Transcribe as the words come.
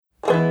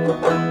I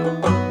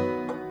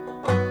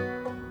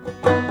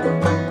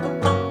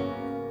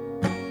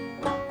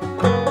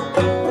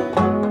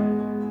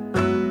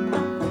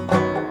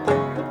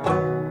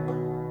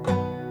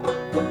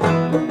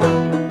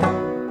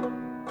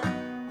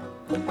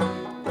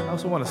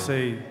also want to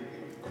say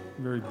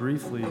very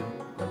briefly,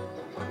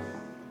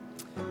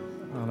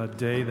 on a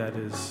day that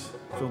is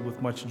filled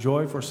with much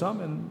joy for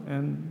some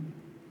and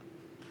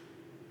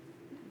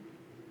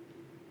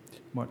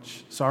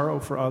much sorrow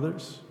for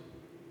others,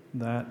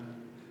 that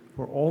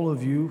for all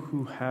of you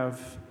who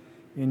have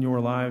in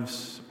your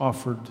lives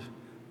offered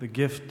the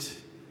gift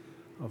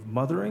of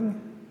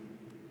mothering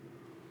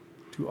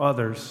to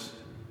others,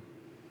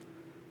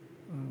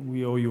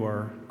 we owe you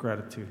our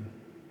gratitude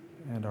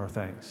and our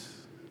thanks.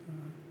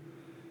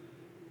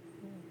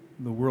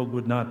 The world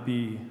would not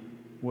be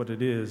what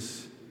it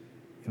is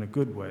in a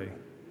good way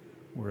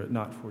were it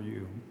not for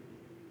you.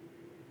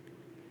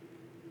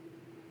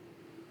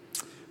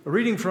 A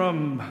reading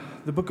from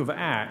the book of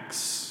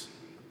Acts.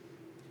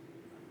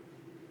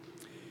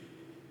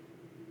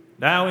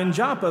 Now in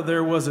Joppa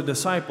there was a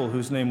disciple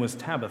whose name was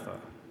Tabitha,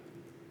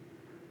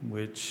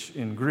 which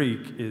in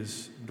Greek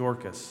is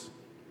Dorcas.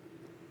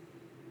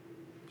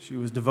 She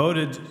was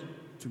devoted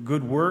to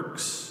good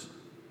works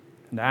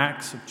and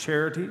acts of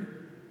charity.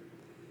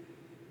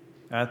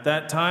 At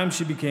that time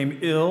she became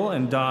ill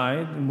and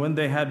died, and when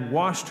they had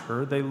washed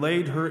her, they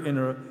laid her in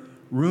a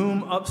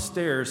room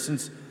upstairs,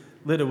 since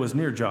Lydda was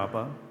near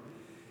Joppa.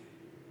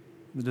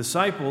 The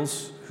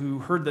disciples, who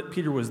heard that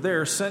Peter was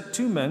there, sent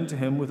 2 men to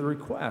him with a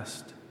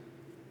request.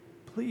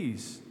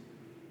 Please,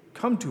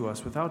 come to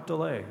us without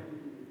delay.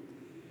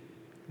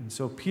 And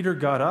so Peter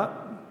got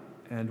up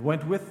and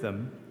went with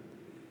them,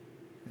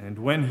 and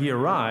when he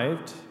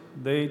arrived,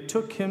 they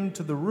took him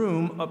to the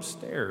room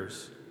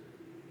upstairs.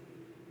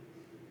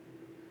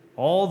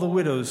 All the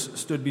widows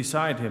stood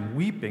beside him,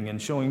 weeping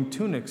and showing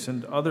tunics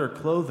and other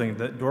clothing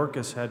that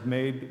Dorcas had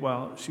made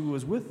while she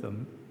was with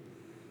them.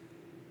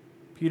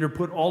 Peter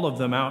put all of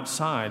them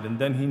outside, and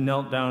then he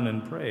knelt down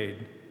and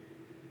prayed.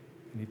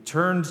 And he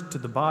turned to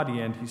the body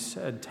and he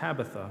said,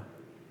 "Tabitha,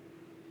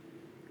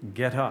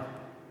 get up."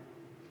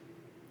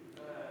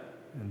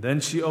 And then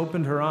she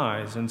opened her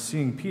eyes, and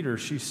seeing Peter,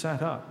 she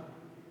sat up.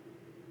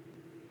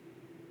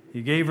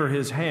 He gave her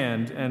his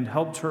hand and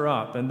helped her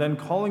up, and then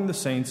calling the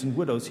saints and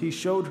widows, he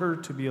showed her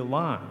to be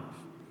alive.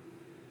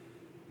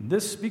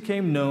 This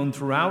became known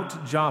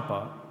throughout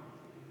Joppa,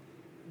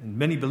 and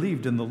many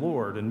believed in the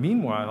Lord. And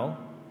meanwhile,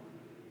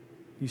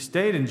 he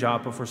stayed in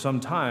Joppa for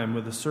some time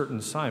with a certain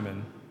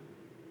Simon,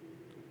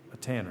 a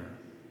tanner.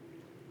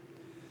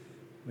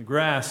 The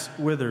grass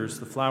withers,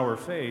 the flower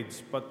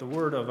fades, but the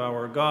word of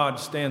our God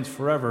stands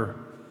forever,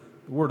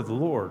 the word of the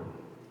Lord.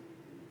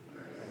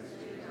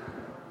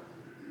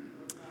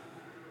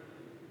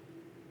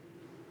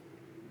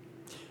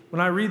 When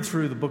I read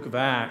through the book of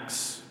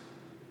Acts,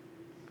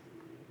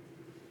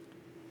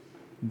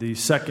 the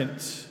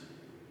second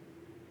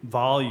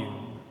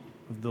volume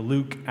of the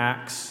Luke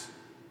Acts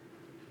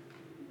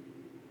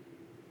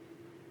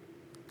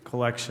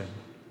collection,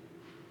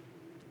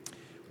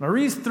 when I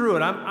read through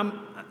it,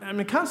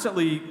 I'm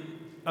constantly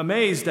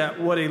amazed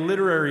at what a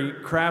literary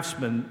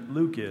craftsman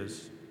Luke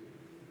is.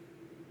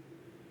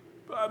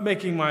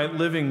 Making my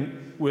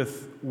living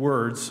with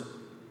words,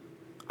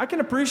 I can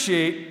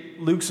appreciate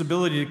Luke's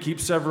ability to keep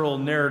several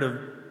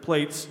narrative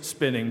plates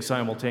spinning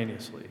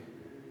simultaneously.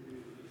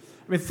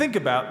 I mean, think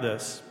about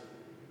this.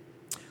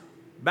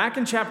 Back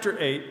in chapter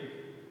 8,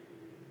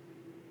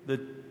 the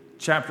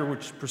chapter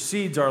which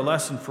precedes our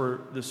lesson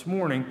for this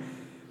morning,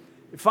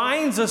 it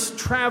finds us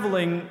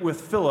traveling with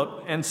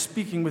Philip and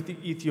speaking with the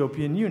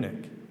Ethiopian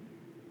eunuch.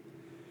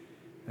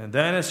 And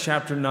then as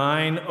chapter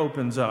 9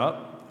 opens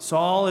up,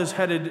 Saul is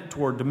headed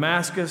toward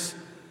Damascus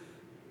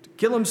to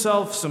kill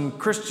himself. Some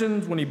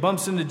Christians, when he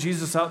bumps into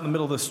Jesus out in the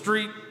middle of the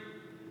street,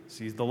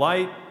 sees the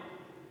light,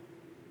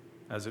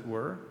 as it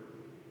were.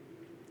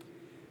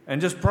 And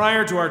just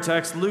prior to our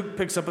text, Luke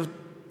picks up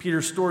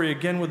Peter's story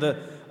again with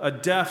a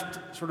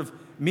deft sort of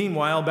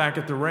meanwhile back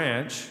at the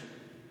ranch.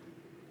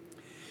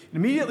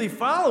 Immediately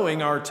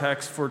following our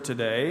text for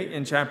today,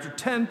 in chapter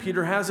 10,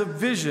 Peter has a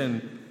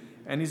vision,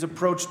 and he's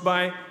approached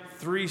by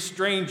 3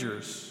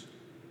 strangers.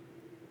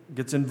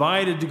 Gets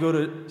invited to go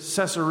to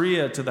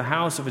Caesarea to the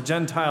house of a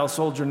Gentile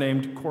soldier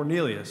named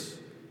Cornelius.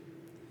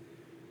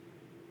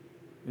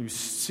 You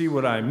see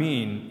what I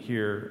mean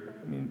here.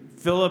 I mean,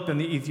 Philip and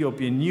the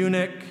Ethiopian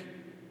eunuch,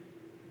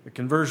 the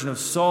conversion of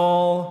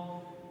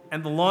Saul,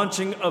 and the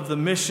launching of the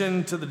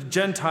mission to the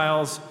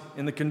Gentiles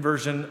in the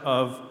conversion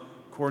of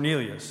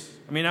Cornelius.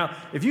 I mean, now,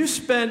 if you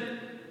spent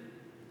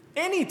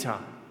any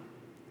time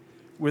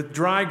with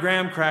dry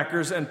graham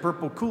crackers and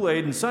purple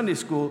Kool-Aid in Sunday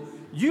school,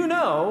 you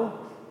know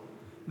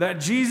that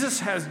Jesus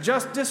has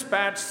just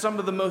dispatched some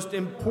of the most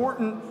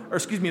important,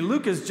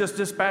 Luke has just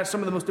dispatched some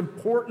of the most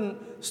important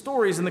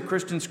stories in the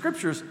Christian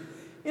scriptures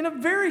in a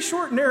very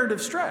short narrative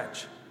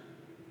stretch.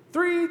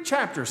 3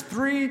 chapters,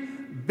 3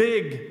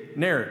 big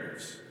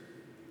narratives.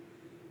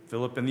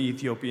 Philip and the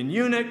Ethiopian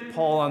eunuch,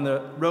 Paul on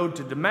the road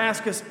to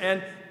Damascus,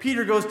 and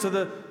Peter goes to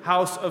the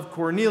house of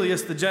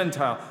Cornelius the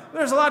Gentile.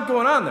 There's a lot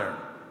going on there.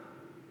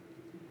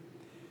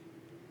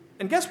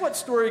 And guess what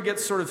story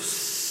gets sort of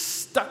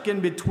stuck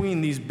in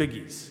between these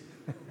biggies?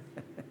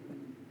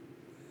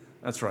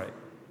 That's right.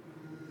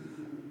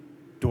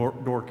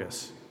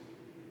 Dorcas.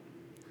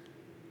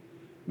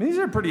 I mean, these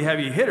are pretty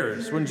heavy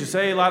hitters, wouldn't you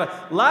say? A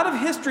lot of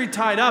history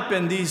tied up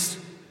in these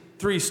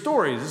three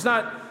stories. It's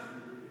not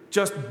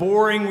just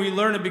boring, we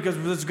learn it because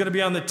it's going to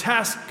be on the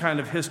test kind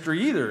of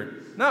history either.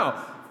 No,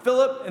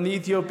 Philip and the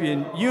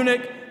Ethiopian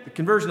eunuch, the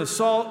conversion of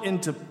Saul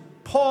into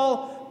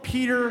Paul,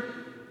 Peter,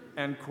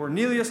 and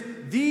Cornelius.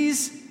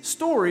 These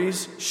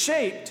stories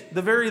shaped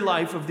the very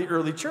life of the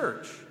early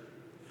church.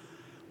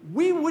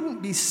 We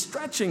wouldn't be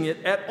stretching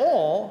it at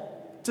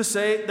all to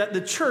say that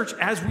the church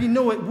as we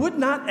know it would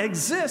not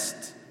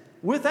exist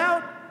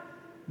without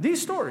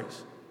these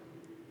stories.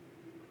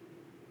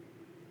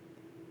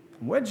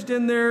 Wedged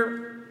in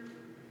there,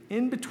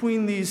 in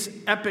between these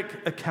epic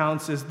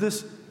accounts, is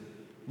this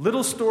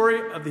little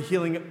story of the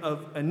healing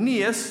of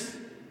Aeneas,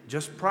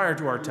 just prior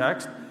to our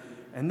text,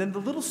 and then the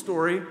little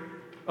story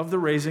of the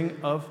raising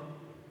of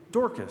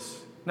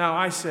Dorcas. Now,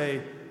 I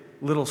say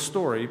little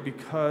story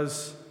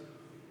because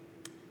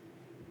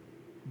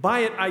by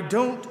it I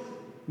don't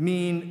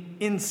mean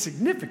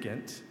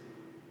insignificant,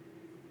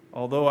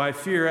 although I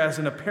fear as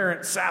an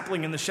apparent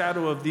sapling in the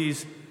shadow of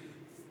these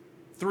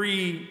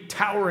three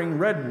towering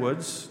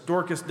redwoods,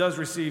 Dorcas does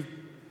receive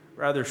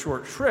rather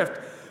short shrift.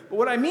 But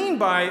what I mean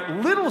by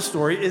little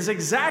story is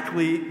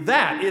exactly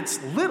that.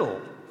 It's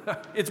little.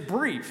 It's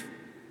brief.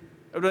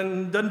 It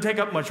doesn't take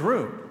up much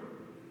room.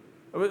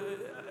 It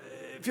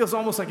feels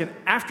almost like an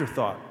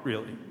afterthought,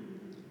 really.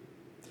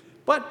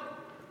 But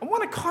I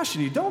want to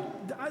caution you,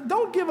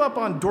 don't give up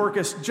on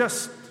Dorcas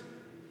just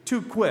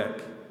too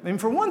quick. I mean,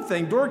 for one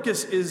thing,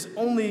 Dorcas is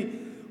only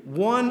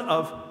one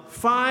of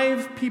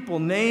 5 people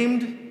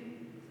named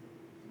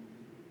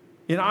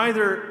in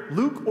either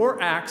Luke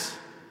or Acts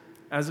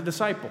as a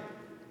disciple.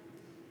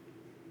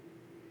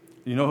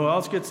 You know who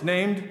else gets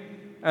named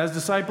as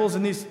disciples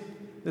in this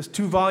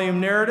 2-volume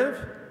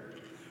narrative?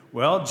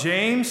 Well,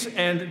 James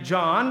and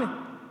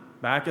John,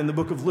 back in the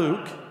book of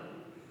Luke.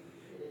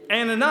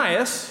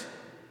 Ananias,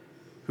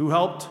 who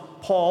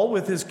helped Paul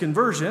with his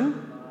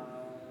conversion.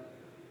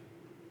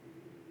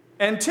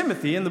 And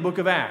Timothy in the book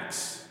of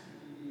Acts.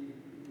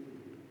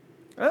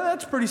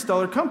 That's pretty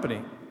stellar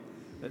company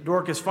that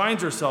Dorcas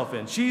finds herself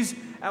in. She's,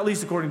 at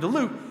least according to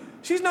Luke,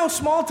 she's no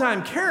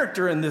small-time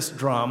character in this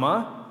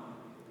drama.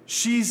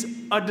 She's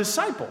a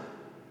disciple.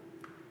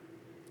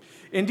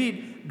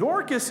 Indeed,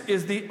 Dorcas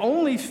is the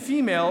only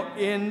female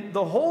in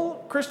the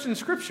whole Christian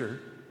scripture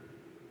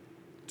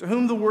to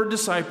whom the word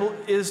disciple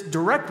is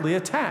directly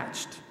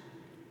attached.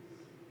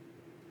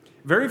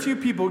 Very few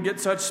people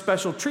get such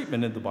special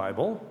treatment in the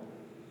Bible.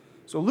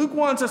 So Luke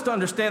wants us to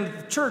understand that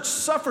the church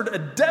suffered a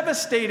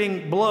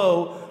devastating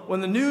blow when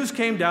the news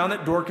came down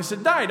that Dorcas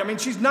had died. I mean,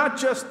 she's not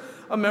just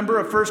a member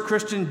of First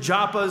Christian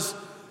Joppa's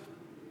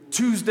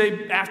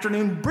Tuesday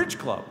afternoon bridge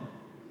club.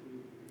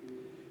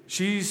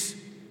 She's,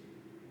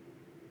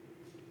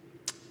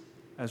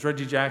 as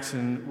Reggie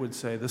Jackson would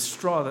say, the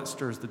straw that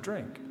stirs the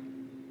drink.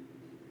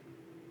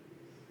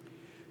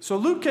 So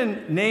Luke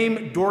can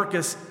name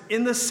Dorcas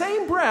in the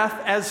same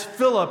breath as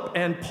Philip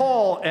and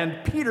Paul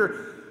and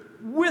Peter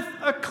with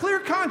a clear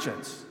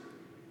conscience.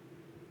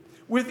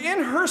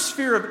 Within her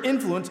sphere of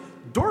influence,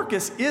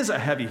 Dorcas is a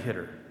heavy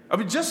hitter. I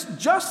mean,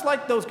 just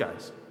like those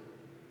guys.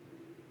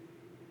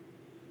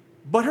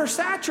 But her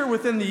stature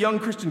within the young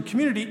Christian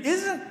community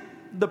isn't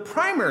the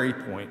primary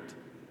point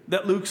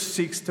that Luke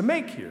seeks to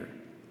make here.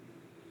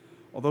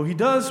 Although he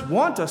does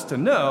want us to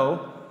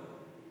know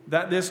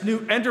that this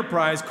new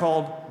enterprise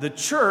called the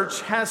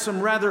church has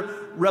some rather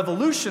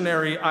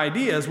revolutionary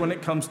ideas when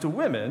it comes to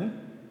women.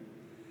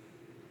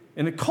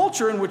 In a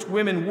culture in which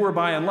women were,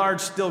 by and large,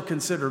 still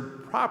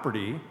considered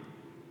property,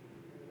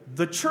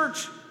 the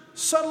church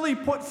subtly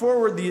put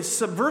forward the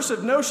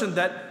subversive notion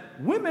that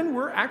women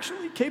were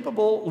actually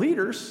capable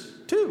leaders,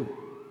 too.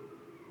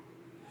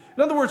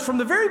 In other words, from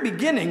the very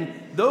beginning,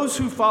 those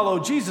who follow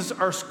Jesus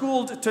are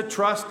schooled to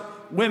trust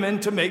women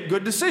to make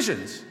good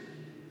decisions.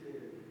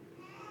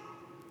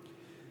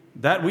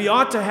 That we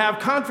ought to have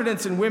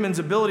confidence in women's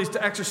abilities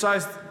to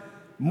exercise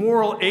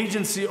moral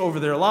agency over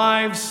their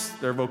lives,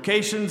 their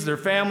vocations, their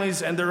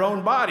families, and their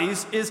own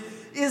bodies is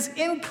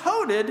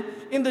encoded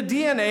in the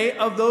DNA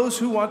of those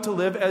who want to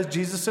live as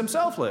Jesus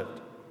himself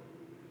lived.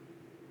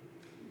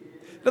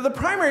 Now, the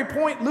primary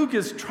point Luke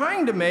is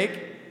trying to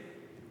make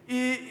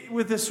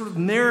with this sort of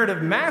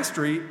narrative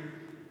mastery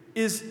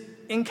is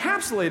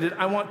encapsulated,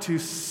 I want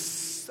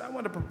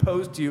to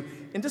propose to you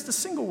in just a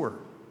single word.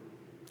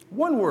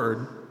 One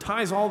word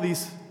ties all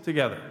these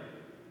together.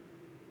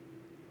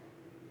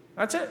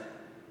 That's it.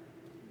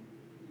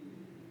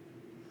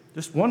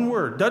 Just one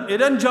word. It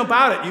doesn't jump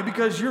out at you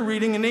because you're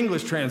reading an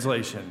English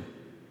translation,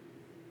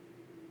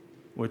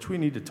 which we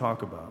need to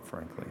talk about,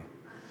 frankly.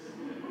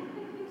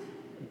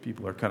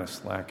 People are kind of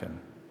slacking.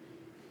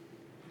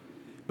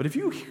 But if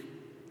you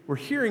were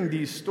hearing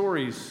these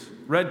stories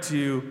read to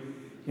you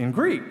in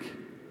Greek,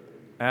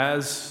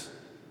 as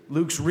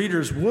Luke's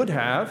readers would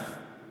have,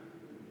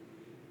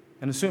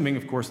 and assuming,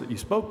 of course, that you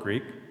spoke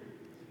Greek,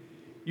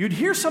 you'd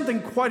hear something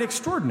quite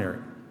extraordinary.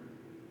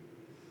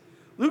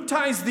 Luke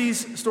ties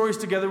these stories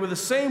together with the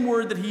same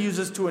word that he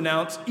uses to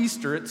announce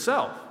Easter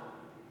itself: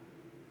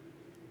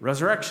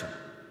 resurrection.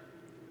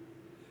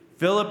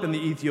 Philip and the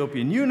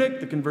Ethiopian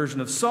eunuch, the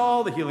conversion of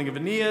Saul, the healing of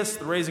Aeneas,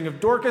 the raising of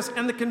Dorcas,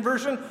 and the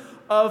conversion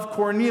of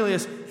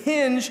Cornelius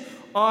hinge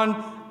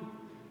on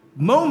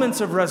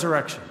moments of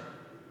resurrection.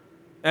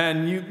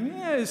 And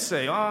you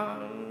say,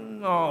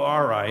 oh,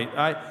 all right.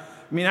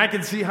 I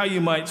can see how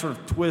you might sort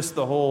of twist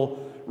the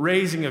whole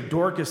raising of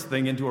Dorcas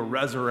thing into a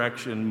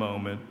resurrection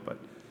moment. But,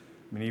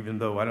 even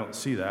though I don't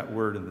see that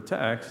word in the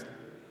text,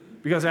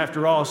 because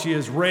after all, she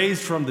is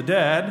raised from the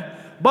dead.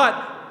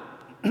 But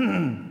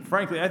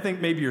frankly, I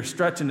think maybe you're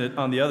stretching it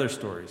on the other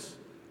stories.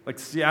 I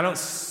don't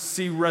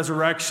see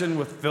resurrection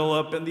with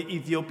Philip and the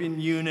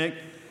Ethiopian eunuch,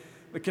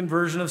 the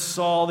conversion of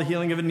Saul, the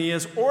healing of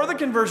Aeneas, or the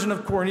conversion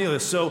of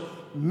Cornelius. So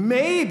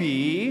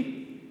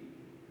maybe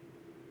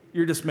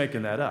you're just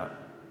making that up.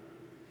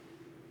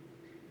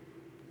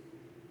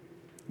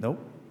 Nope.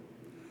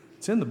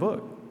 It's in the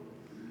book.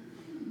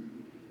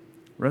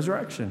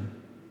 Resurrection.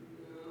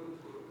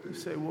 You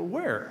say, well,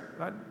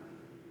 where?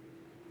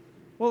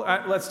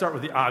 Let's start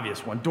with the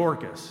obvious one,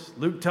 Dorcas.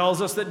 Luke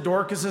tells us that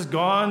Dorcas has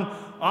gone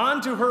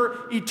on to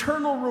her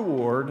eternal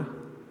reward,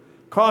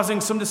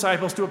 causing some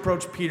disciples to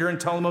approach Peter and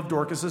tell him of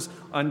Dorcas'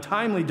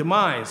 untimely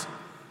demise.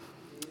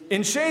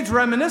 In shades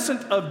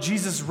reminiscent of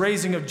Jesus'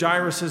 raising of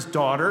Jairus'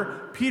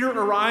 daughter, Peter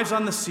arrives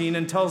on the scene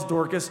and tells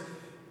Dorcas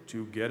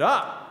to get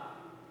up.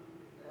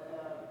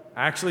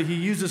 Actually, he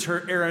uses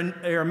her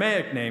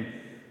Aramaic name,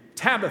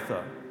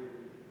 Tabitha,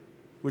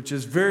 which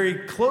is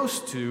very close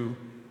to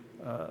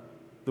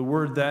the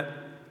word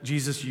that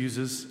Jesus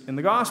uses in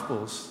the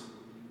Gospels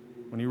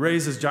when he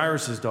raises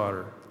Jairus'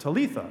 daughter,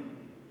 Talitha.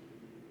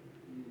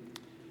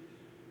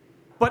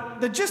 But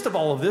the gist of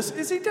all of this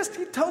is he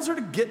tells her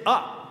to get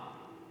up.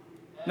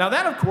 Now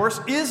that, of course,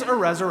 is a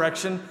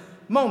resurrection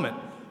moment.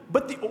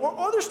 But the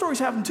other stories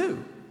have them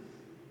too.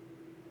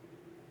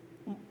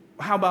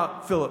 How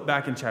about Philip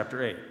back in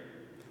chapter 8?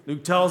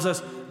 Luke tells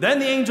us, then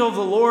the angel of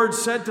the Lord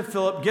said to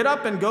Philip, get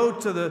up and go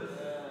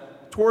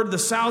toward the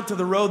south to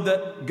the road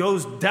that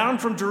goes down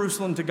from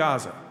Jerusalem to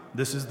Gaza.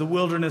 This is the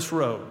wilderness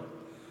road.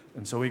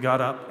 And so he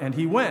got up and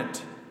he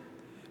went.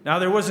 Now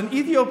there was an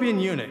Ethiopian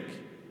eunuch,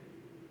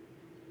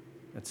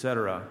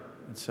 etc.,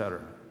 etc.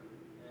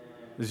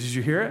 Did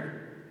you hear it?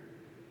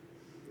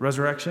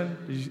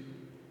 Resurrection?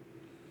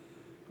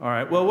 All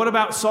right, well, what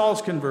about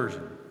Saul's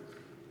conversion?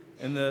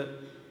 In the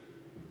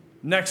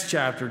next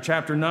chapter,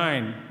 chapter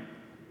 9,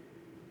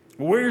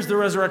 where's the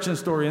resurrection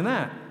story in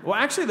that? Well,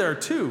 actually, there are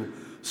two.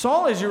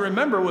 Saul, as you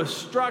remember, was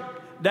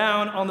struck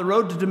down on the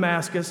road to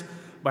Damascus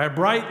by a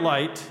bright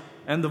light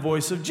and the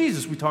voice of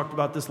Jesus. We talked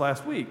about this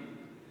last week.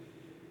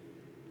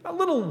 A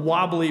little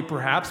wobbly,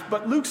 perhaps,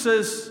 but Luke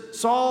says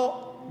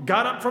Saul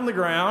got up from the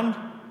ground,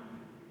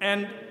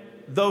 and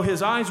though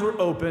his eyes were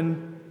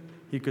open,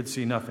 he could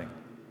see nothing.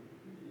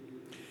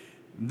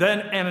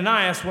 Then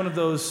Ananias, one of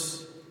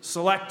those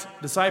select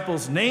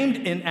disciples named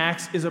in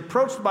Acts, is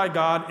approached by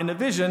God in a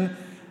vision,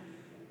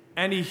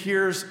 and he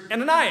hears,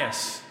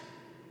 Ananias.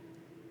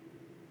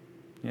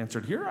 He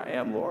answered, here I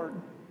am, Lord.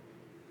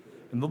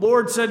 And the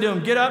Lord said to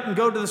him, get up and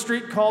go to the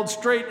street called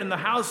Straight. In the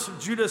house of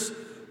Judas,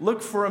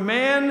 look for a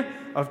man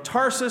of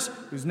Tarsus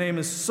whose name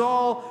is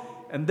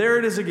Saul. And there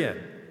it is again.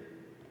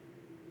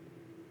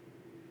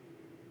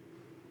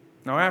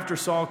 Now after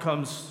Saul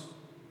comes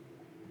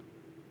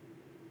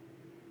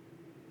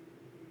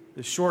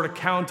this short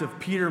account of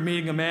Peter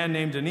meeting a man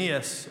named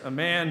Aeneas, a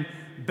man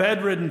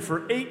bedridden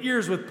for 8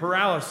 years with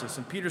paralysis.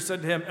 And Peter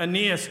said to him,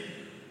 Aeneas,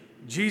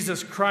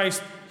 Jesus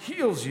Christ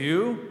heals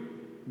you.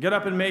 Get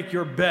up and make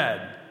your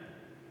bed.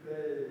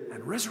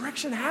 And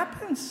resurrection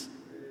happens.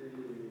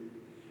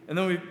 And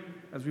then,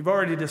 as we've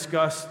already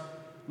discussed,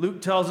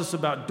 Luke tells us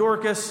about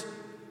Dorcas.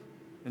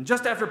 And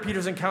just after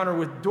Peter's encounter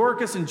with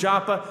Dorcas in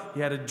Joppa, he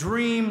had a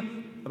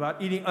dream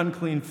about eating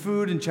unclean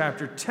food in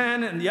chapter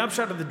 10. And the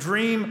upshot of the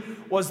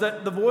dream was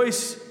that the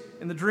voice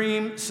in the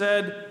dream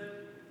said,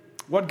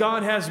 what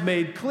God has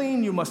made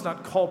clean, you must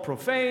not call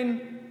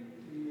profane.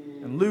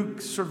 And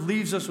Luke sort of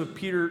leaves us with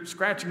Peter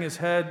scratching his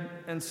head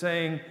and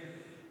saying,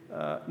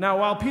 now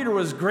while Peter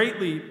was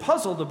greatly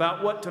puzzled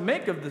about what to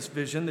make of this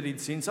vision that he'd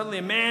seen, suddenly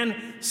a man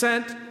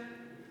sent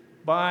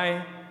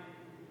by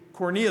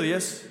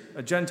Cornelius,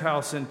 a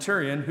Gentile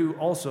centurion, who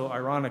also,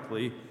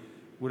 ironically,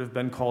 would have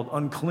been called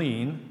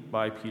unclean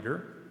by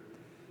Peter,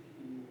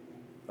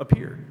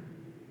 appeared.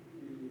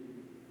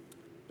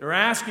 They were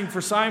asking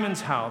for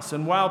Simon's house,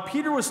 and while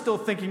Peter was still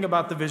thinking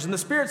about the vision, the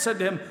Spirit said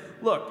to him,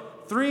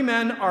 look, 3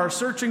 men are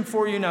searching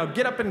for you. Now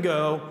get up and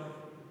go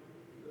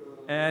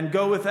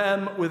with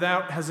them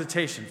without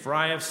hesitation, for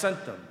I have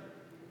sent them.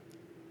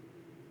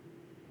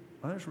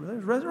 Well, there's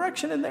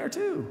resurrection in there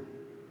too.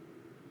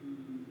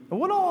 And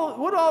what do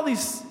all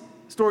these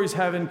stories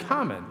have in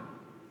common?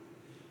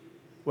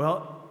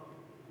 Well,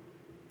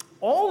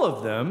 all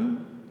of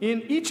them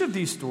in each of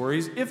these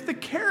stories, if the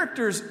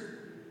characters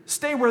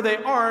stay where they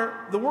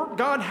are, the work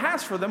God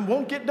has for them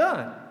won't get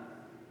done.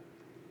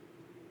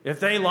 If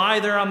they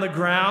lie there on the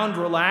ground,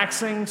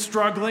 relaxing,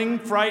 struggling,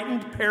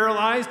 frightened,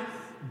 paralyzed,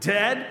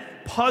 dead,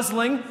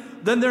 puzzling,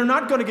 then they're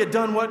not going to get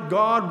done what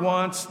God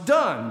wants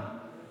done.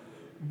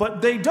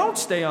 But they don't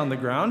stay on the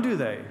ground, do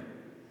they?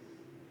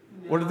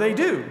 What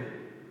do?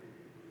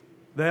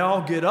 They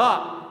all get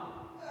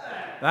up.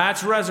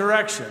 That's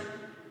resurrection.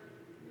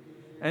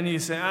 And you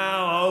say,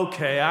 oh,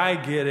 okay, I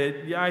get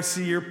it. Yeah, I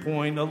see your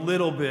point a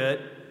little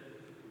bit.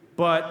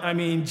 But, I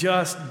mean,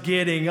 just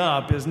getting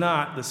up is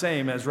not the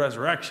same as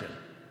resurrection.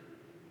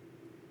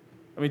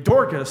 I mean,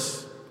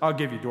 Dorcas, I'll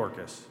give you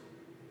Dorcas.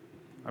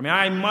 I mean,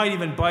 I might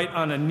even bite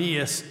on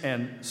Aeneas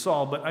and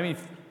Saul, but, I mean,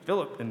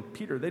 Philip and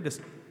Peter, they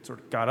just sort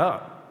of got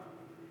up.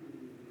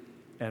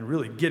 And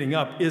really, getting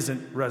up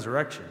isn't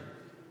resurrection.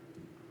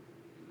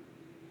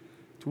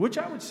 To which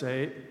I would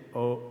say,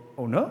 oh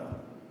no.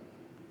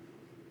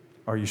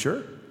 Are you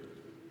sure?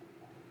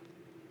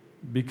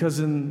 Because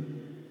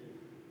in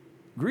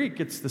Greek,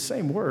 it's the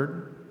same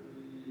word,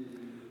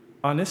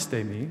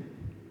 anistemi.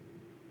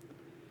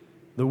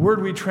 The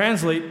word we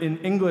translate in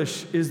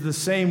English is the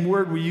same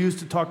word we use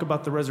to talk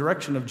about the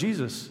resurrection of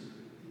Jesus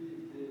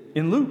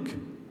in Luke.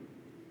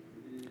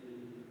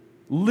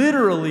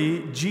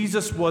 Literally,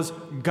 Jesus was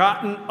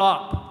gotten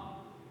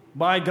up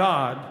by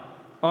God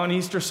on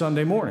Easter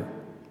Sunday morning.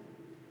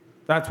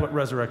 That's what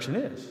resurrection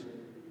is.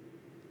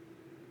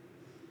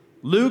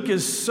 Luke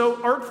is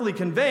so artfully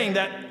conveying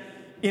that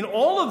in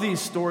all of these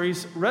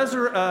stories,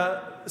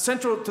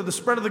 central to the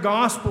spread of the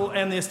gospel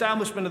and the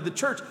establishment of the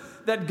church,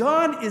 that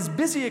God is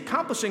busy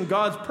accomplishing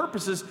God's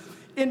purposes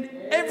in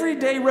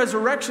everyday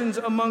resurrections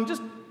among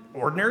just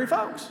ordinary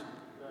folks.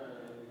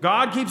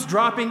 God keeps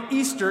dropping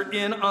Easter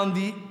in on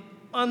the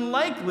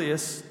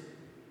unlikeliest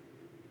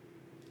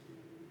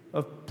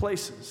of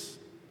places.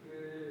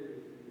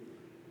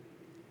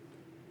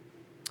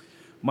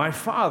 My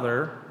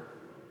father,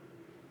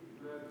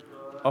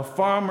 a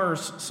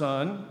farmer's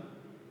son,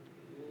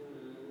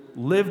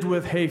 lived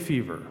with hay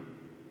fever.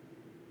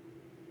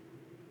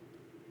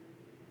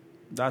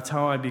 That's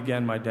how I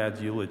began my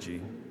dad's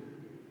eulogy.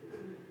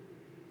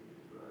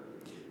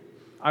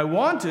 I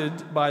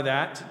wanted, by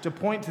that, to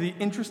point to the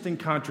interesting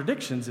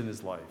contradictions in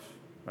his life.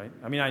 Right?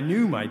 I mean, I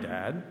knew my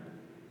dad.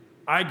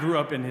 I grew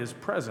up in his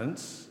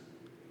presence.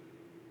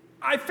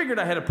 I figured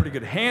I had a pretty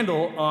good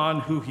handle on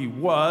who he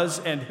was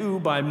and who,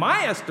 by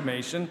my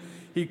estimation,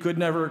 he could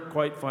never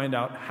quite find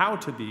out how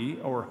to be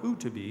or who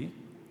to be.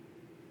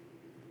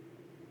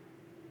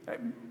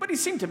 But he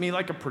seemed to me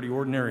like a pretty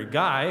ordinary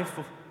guy,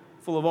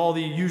 full of all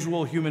the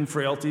usual human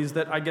frailties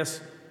that I guess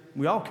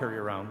we all carry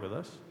around with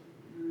us.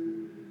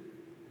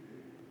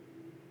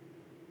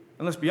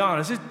 And let's be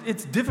honest,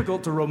 it's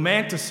difficult to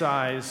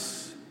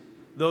romanticize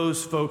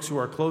those folks who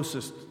are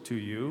closest to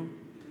you,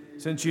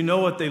 since you know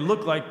what they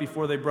look like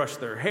before they brush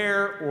their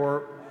hair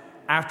or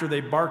after they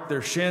bark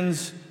their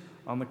shins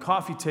on the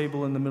coffee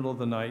table in the middle of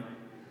the night.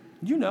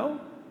 You know.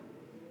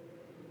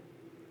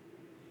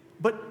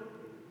 But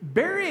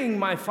burying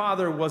my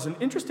father was an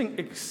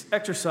interesting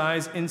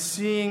exercise in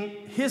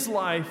seeing his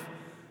life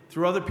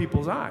through other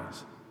people's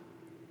eyes.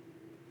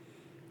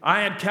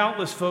 I had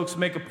countless folks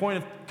make a point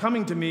of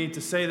coming to me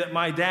to say that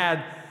my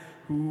dad,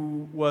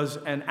 who was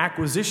an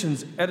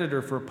acquisitions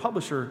editor for a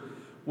publisher,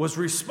 was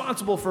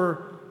responsible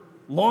for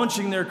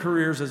launching their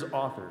careers as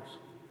authors.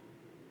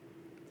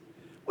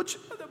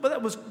 But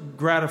that was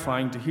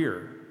gratifying to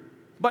hear,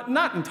 but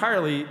not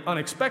entirely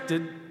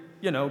unexpected,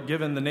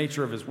 given the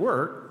nature of his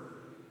work.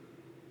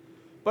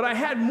 But I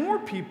had more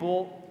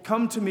people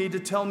come to me to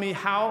tell me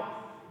how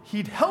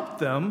he'd helped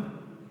them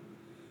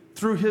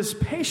through his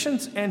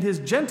patience and his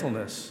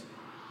gentleness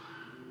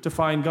to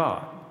find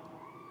God.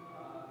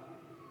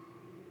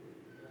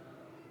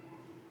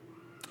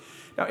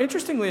 Now,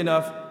 interestingly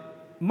enough,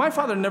 my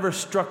father never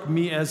struck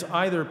me as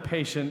either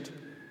patient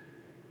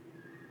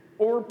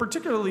or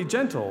particularly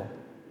gentle.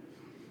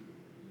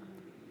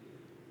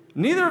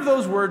 Neither of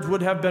those words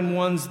would have been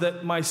ones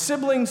that my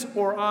siblings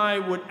or I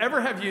would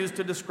ever have used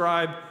to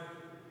describe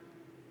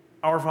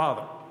our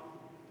father.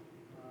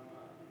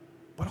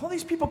 But all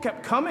these people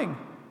kept coming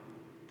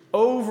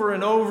over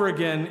and over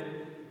again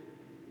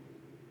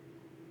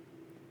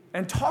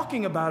and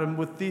talking about him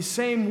with these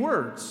same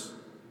words.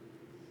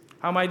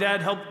 How my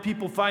dad helped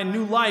people find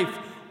new life,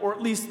 or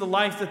at least the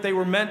life that they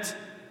were meant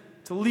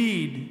to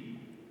lead,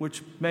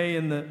 which may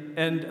in the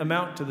end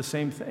amount to the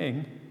same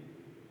thing.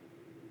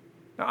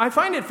 Now, I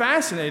find it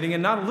fascinating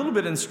and not a little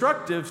bit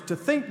instructive to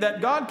think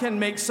that God can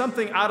make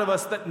something out of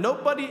us that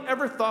nobody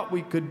ever thought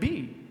we could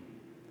be.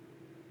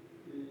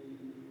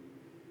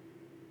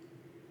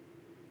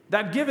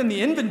 That given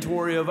the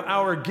inventory of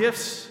our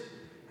gifts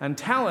and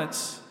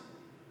talents,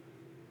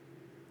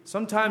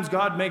 sometimes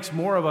God makes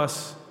more of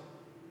us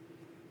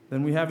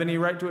than we have any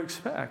right to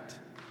expect.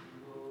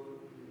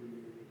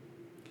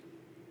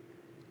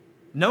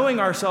 Knowing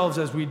ourselves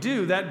as we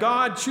do, that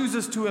God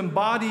chooses to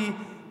embody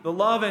the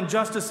love and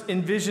justice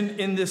envisioned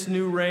in this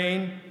new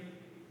reign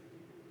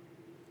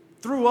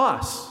through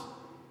us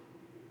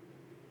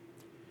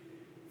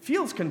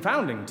feels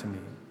confounding to me.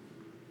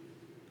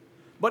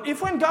 But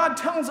if when God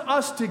tells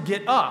us to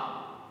get up,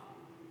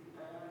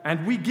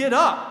 and we get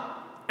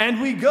up,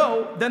 and we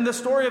go, then the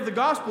story of the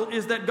gospel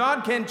is that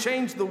God can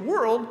change the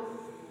world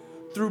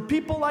through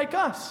people like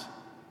us.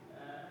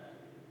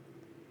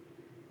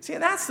 See,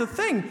 and that's the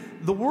thing.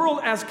 The world,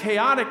 as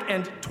chaotic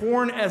and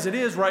torn as it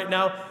is right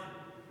now,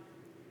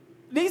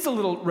 needs a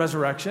little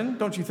resurrection,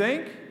 don't you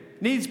think?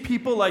 Needs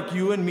people like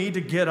you and me to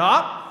get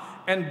up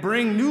and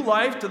bring new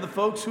life to the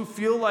folks who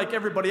feel like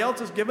everybody else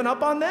has given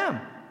up on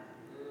them.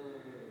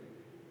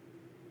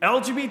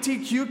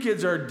 LGBTQ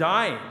kids are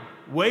dying,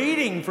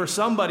 waiting for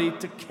somebody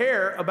to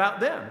care about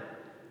them.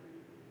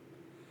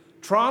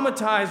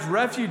 Traumatized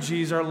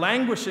refugees are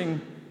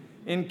languishing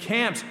in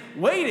camps,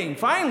 waiting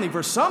finally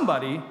for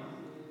somebody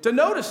to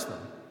notice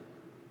them.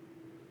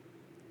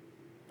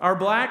 Our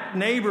black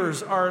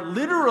neighbors are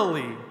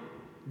literally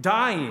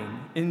dying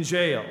in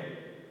jail,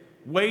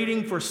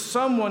 waiting for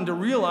someone to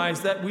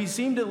realize that we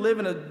seem to live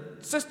in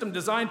a system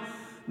designed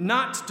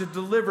not to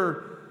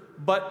deliver,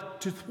 but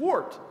to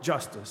thwart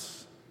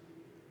justice.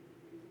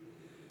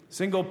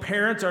 Single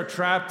parents are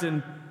trapped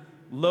in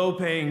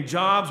low-paying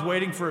jobs,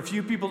 waiting for a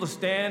few people to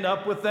stand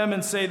up with them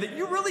and say that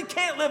you really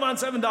can't live on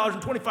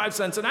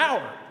 $7.25 an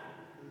hour.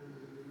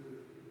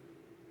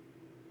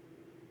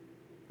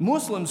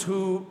 Muslims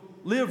who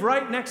live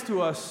right next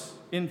to us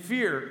in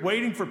fear,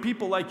 waiting for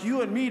people like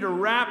you and me to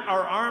wrap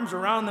our arms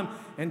around them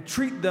and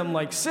treat them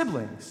like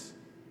siblings.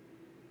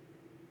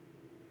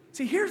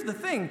 See, here's the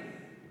thing.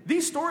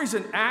 These stories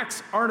in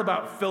Acts aren't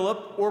about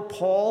Philip or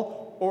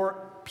Paul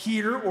or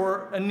Peter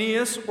or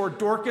Aeneas or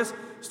Dorcas,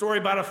 story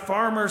about a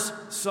farmer's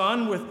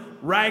son with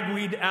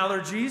ragweed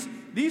allergies.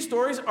 These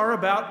stories are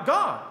about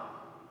God,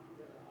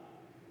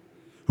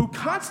 who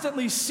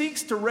constantly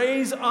seeks to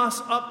raise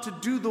us up to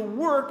do the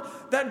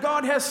work that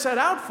God has set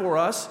out for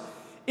us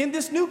in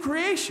this new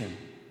creation.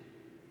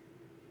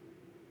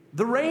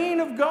 The reign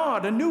of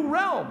God, a new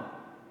realm.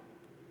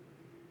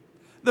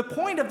 The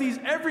point of these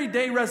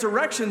everyday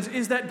resurrections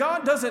is that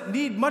God doesn't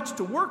need much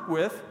to work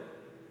with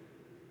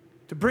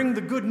to bring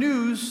the good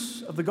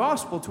news of the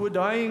gospel to a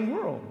dying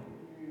world.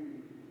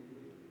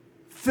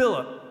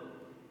 Philip,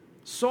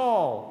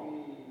 Saul,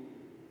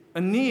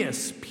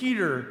 Aeneas,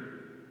 Peter,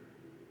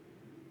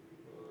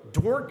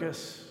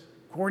 Dorcas,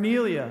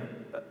 Cornelius,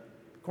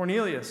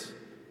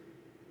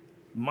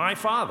 my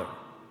father,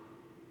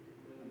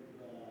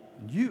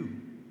 and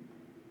you,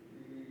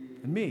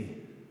 and me.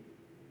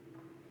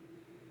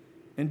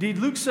 Indeed,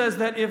 Luke says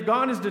that if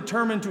God is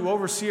determined to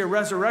oversee a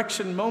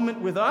resurrection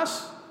moment with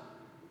us,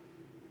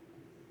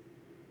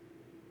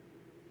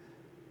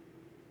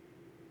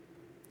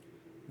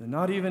 then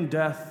not even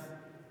death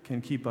can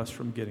keep us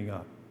from getting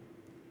up.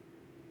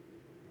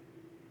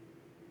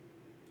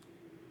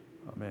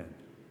 Amen.